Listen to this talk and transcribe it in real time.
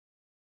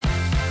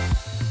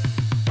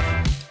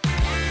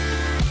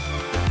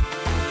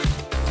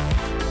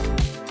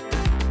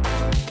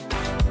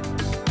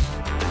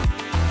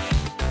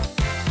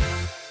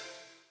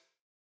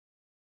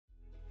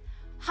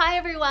Hi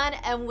everyone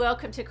and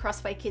welcome to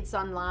Crossway Kids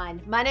Online.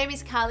 My name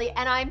is Carly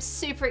and I'm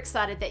super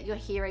excited that you're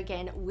here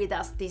again with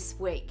us this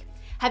week.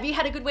 Have you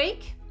had a good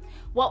week?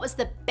 What was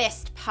the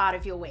best part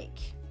of your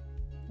week?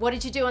 What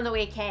did you do on the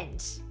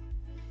weekend?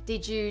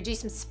 Did you do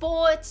some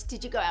sport?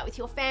 Did you go out with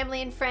your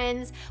family and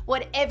friends?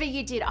 Whatever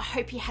you did, I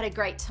hope you had a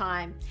great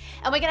time.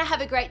 And we're going to have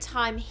a great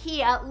time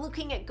here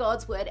looking at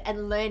God's Word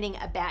and learning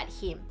about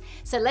Him.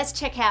 So let's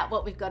check out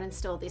what we've got in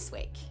store this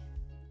week.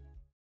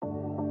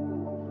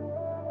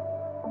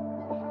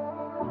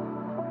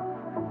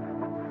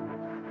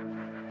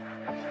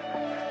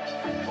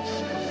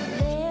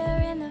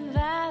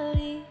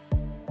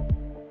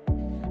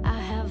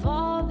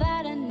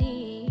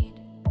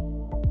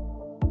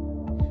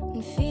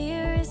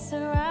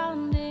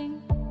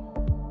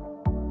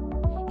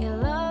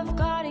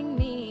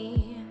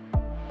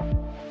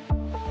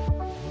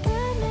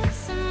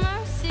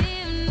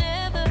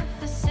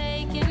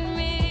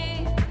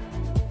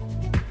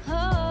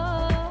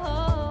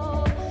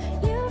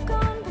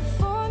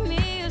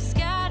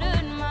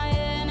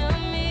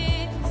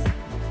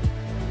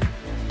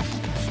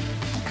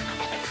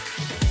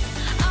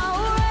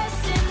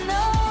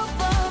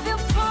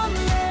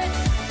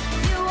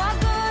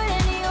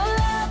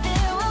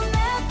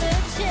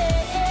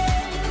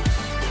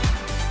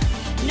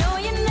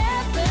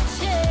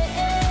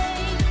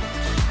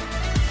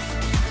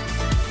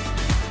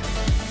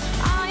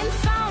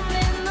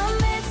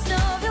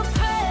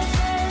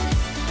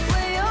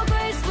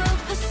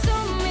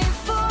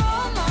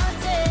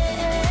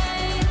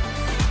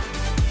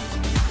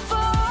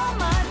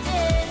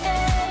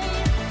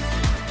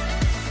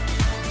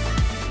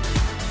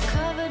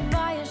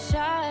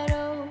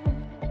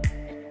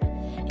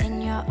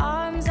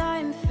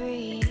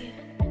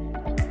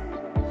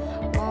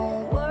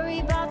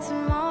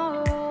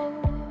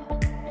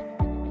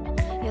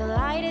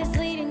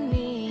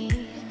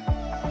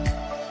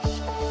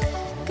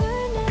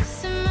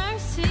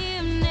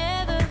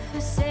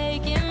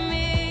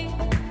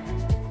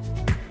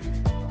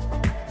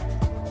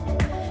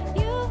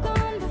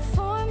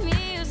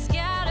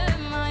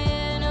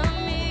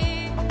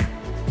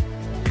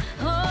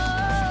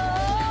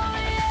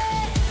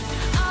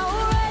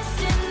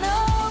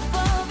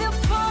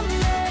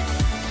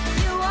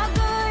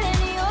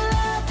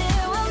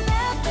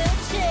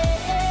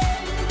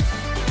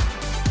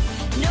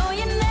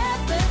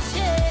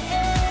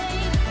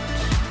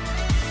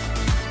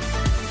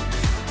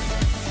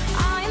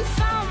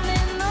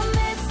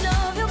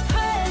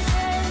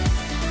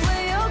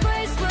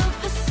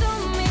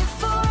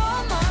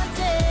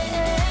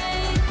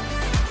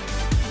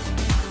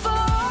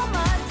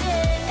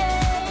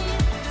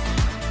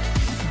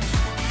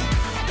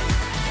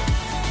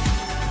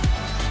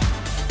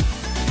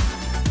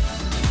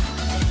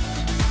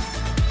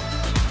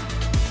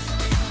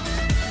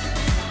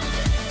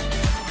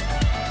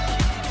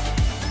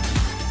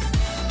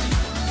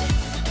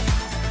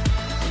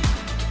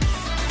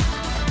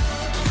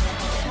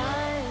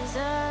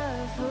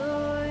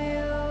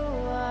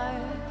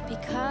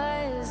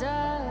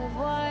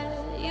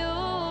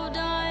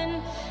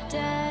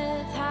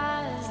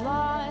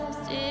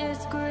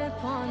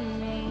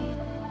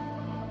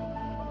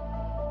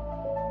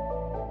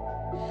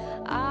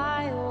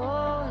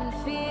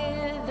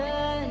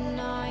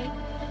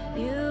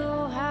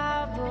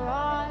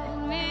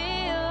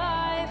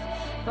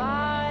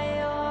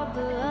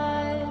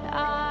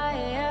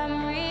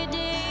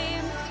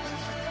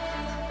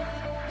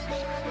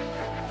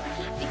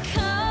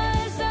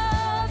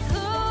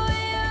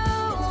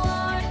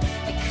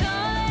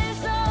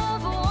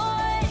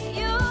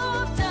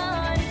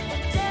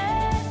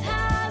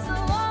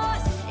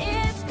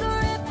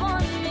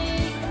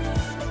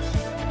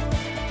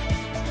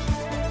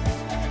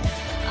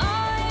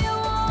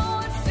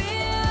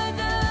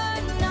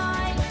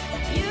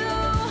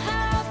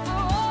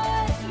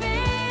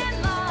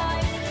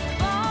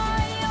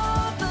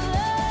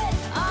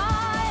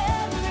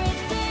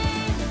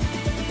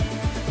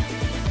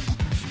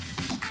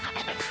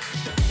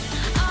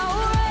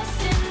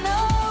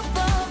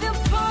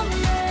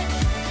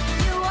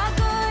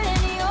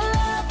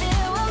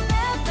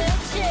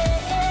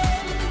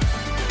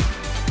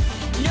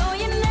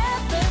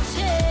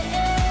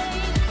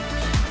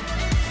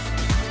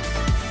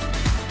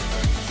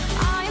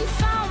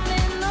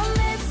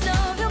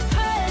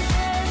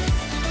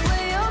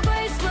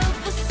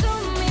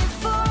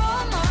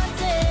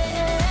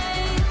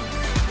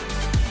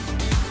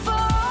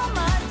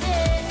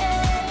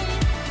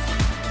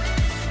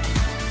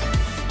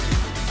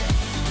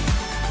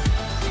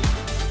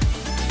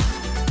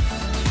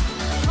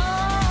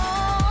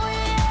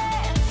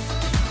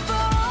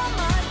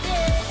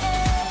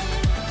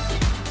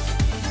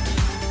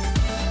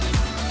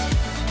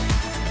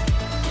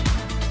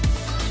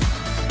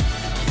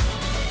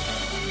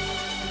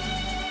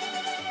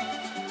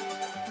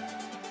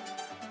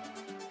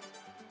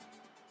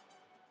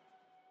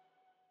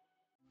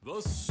 The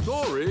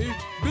story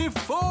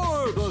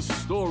before the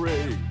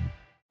story.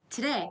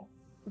 Today,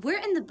 we're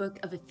in the book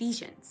of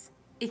Ephesians.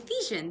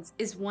 Ephesians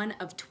is one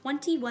of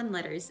 21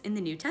 letters in the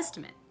New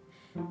Testament.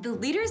 The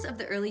leaders of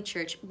the early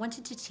church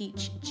wanted to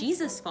teach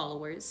Jesus'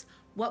 followers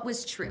what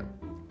was true,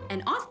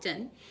 and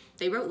often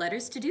they wrote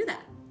letters to do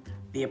that.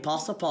 The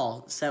Apostle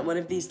Paul sent one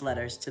of these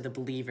letters to the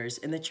believers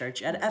in the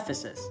church at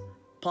Ephesus.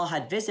 Paul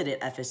had visited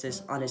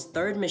Ephesus on his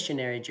third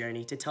missionary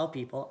journey to tell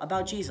people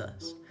about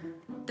Jesus.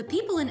 The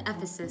people in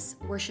Ephesus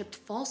worshipped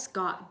false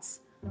gods,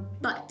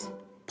 but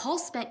Paul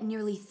spent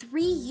nearly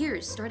 3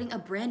 years starting a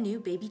brand new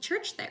baby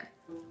church there.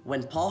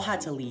 When Paul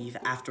had to leave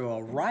after a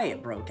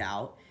riot broke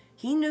out,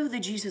 he knew the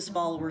Jesus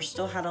followers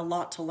still had a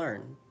lot to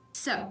learn.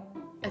 So,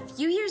 a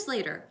few years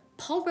later,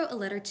 Paul wrote a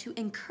letter to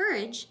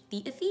encourage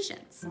the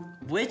Ephesians.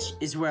 Which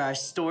is where our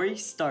story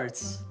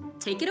starts.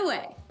 Take it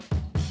away.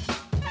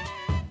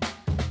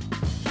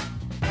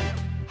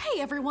 Hey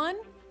everyone,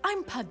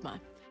 I'm Padma.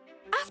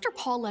 After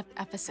Paul left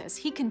Ephesus,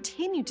 he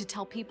continued to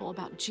tell people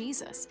about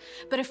Jesus,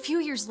 but a few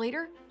years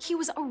later, he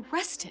was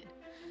arrested.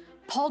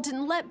 Paul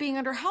didn't let being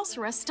under house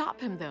arrest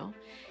stop him though.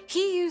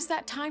 He used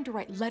that time to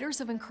write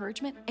letters of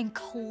encouragement,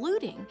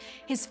 including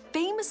his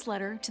famous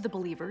letter to the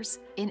believers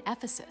in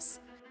Ephesus.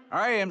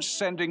 I am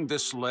sending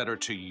this letter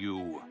to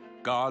you,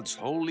 God's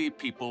holy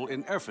people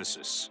in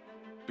Ephesus.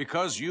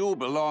 Because you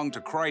belong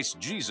to Christ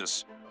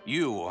Jesus,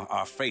 you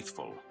are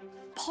faithful.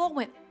 Paul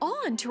went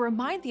on to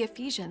remind the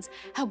Ephesians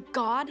how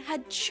God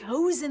had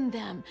chosen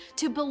them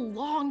to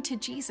belong to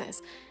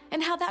Jesus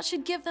and how that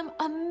should give them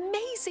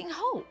amazing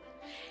hope.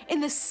 In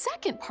the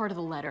second part of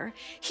the letter,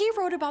 he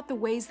wrote about the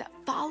ways that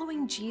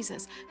following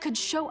Jesus could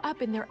show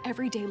up in their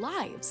everyday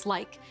lives,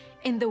 like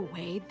in the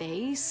way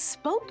they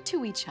spoke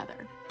to each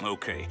other.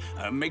 Okay,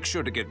 make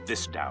sure to get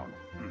this down.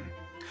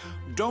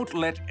 Don't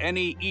let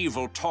any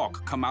evil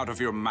talk come out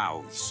of your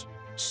mouths.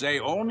 Say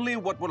only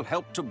what will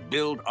help to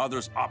build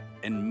others up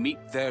and meet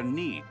their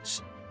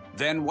needs.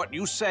 Then what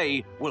you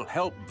say will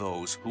help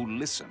those who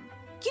listen.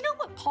 You know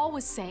what Paul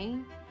was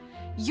saying?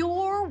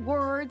 Your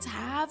words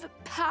have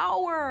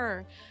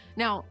power.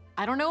 Now,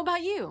 I don't know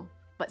about you,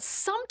 but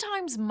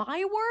sometimes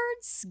my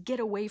words get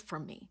away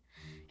from me,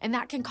 and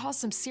that can cause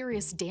some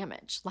serious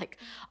damage, like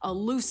a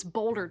loose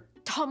boulder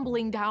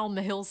tumbling down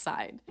the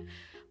hillside.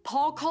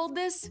 Paul called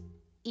this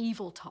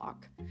evil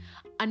talk.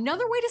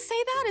 Another way to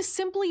say that is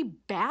simply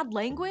bad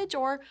language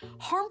or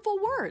harmful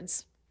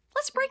words.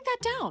 Let's break that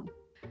down.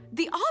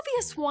 The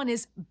obvious one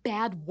is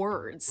bad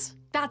words.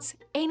 That's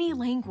any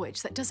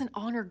language that doesn't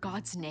honor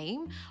God's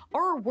name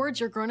or words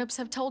your grown-ups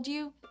have told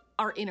you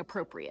are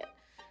inappropriate.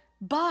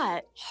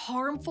 But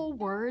harmful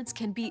words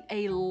can be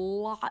a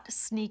lot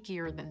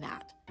sneakier than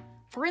that.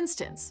 For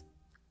instance,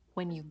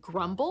 when you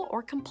grumble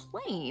or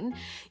complain,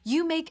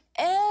 you make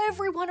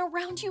everyone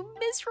around you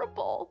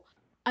miserable.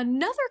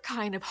 Another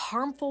kind of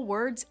harmful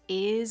words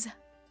is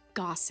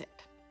gossip.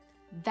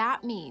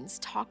 That means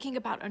talking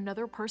about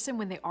another person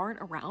when they aren't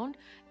around,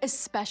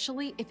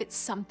 especially if it's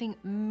something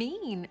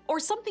mean or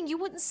something you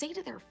wouldn't say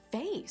to their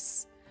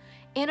face.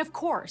 And of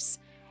course,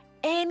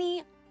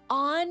 any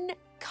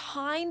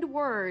unkind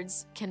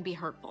words can be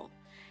hurtful.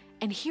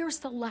 And here's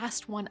the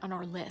last one on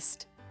our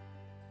list: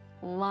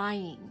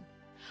 lying.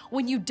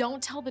 When you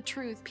don't tell the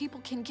truth, people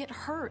can get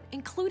hurt,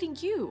 including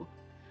you.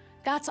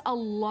 That's a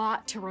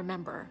lot to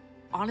remember.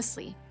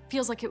 Honestly,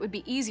 feels like it would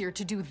be easier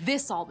to do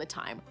this all the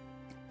time.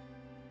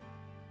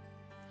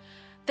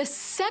 The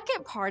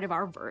second part of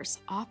our verse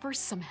offers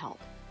some help.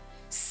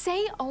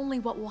 Say only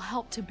what will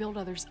help to build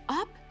others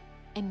up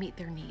and meet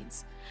their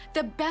needs.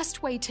 The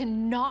best way to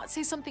not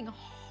say something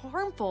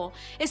harmful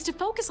is to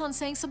focus on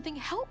saying something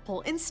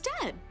helpful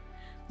instead.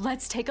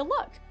 Let's take a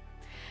look.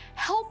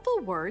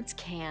 Helpful words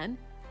can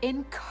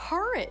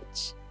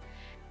encourage.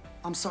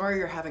 I'm sorry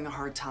you're having a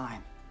hard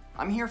time.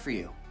 I'm here for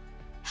you.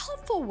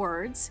 Helpful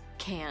words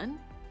can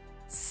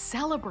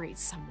celebrate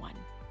someone.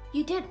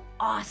 You did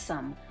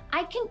awesome.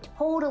 I can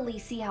totally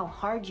see how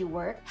hard you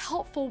work.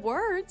 Helpful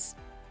words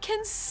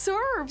can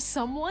serve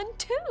someone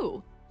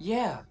too.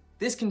 Yeah,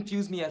 this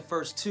confused me at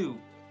first too,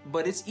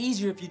 but it's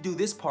easier if you do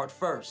this part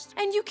first.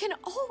 And you can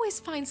always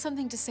find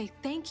something to say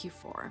thank you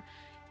for,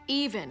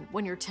 even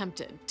when you're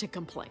tempted to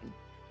complain.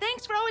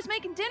 Thanks for always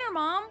making dinner,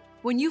 Mom.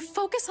 When you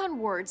focus on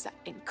words that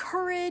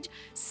encourage,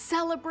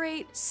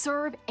 celebrate,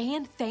 serve,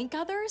 and thank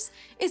others,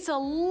 it's a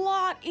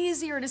lot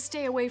easier to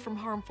stay away from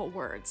harmful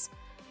words.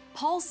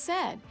 Paul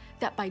said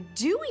that by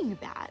doing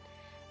that,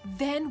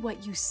 then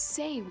what you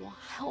say will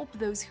help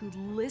those who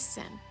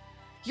listen.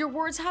 Your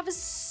words have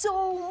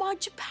so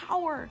much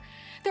power.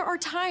 There are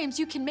times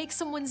you can make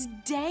someone's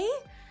day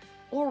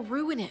or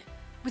ruin it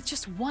with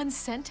just one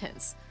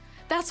sentence.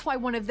 That's why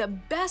one of the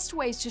best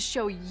ways to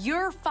show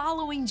you're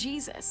following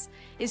Jesus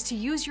is to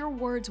use your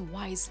words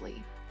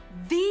wisely.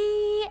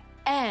 The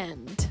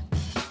end.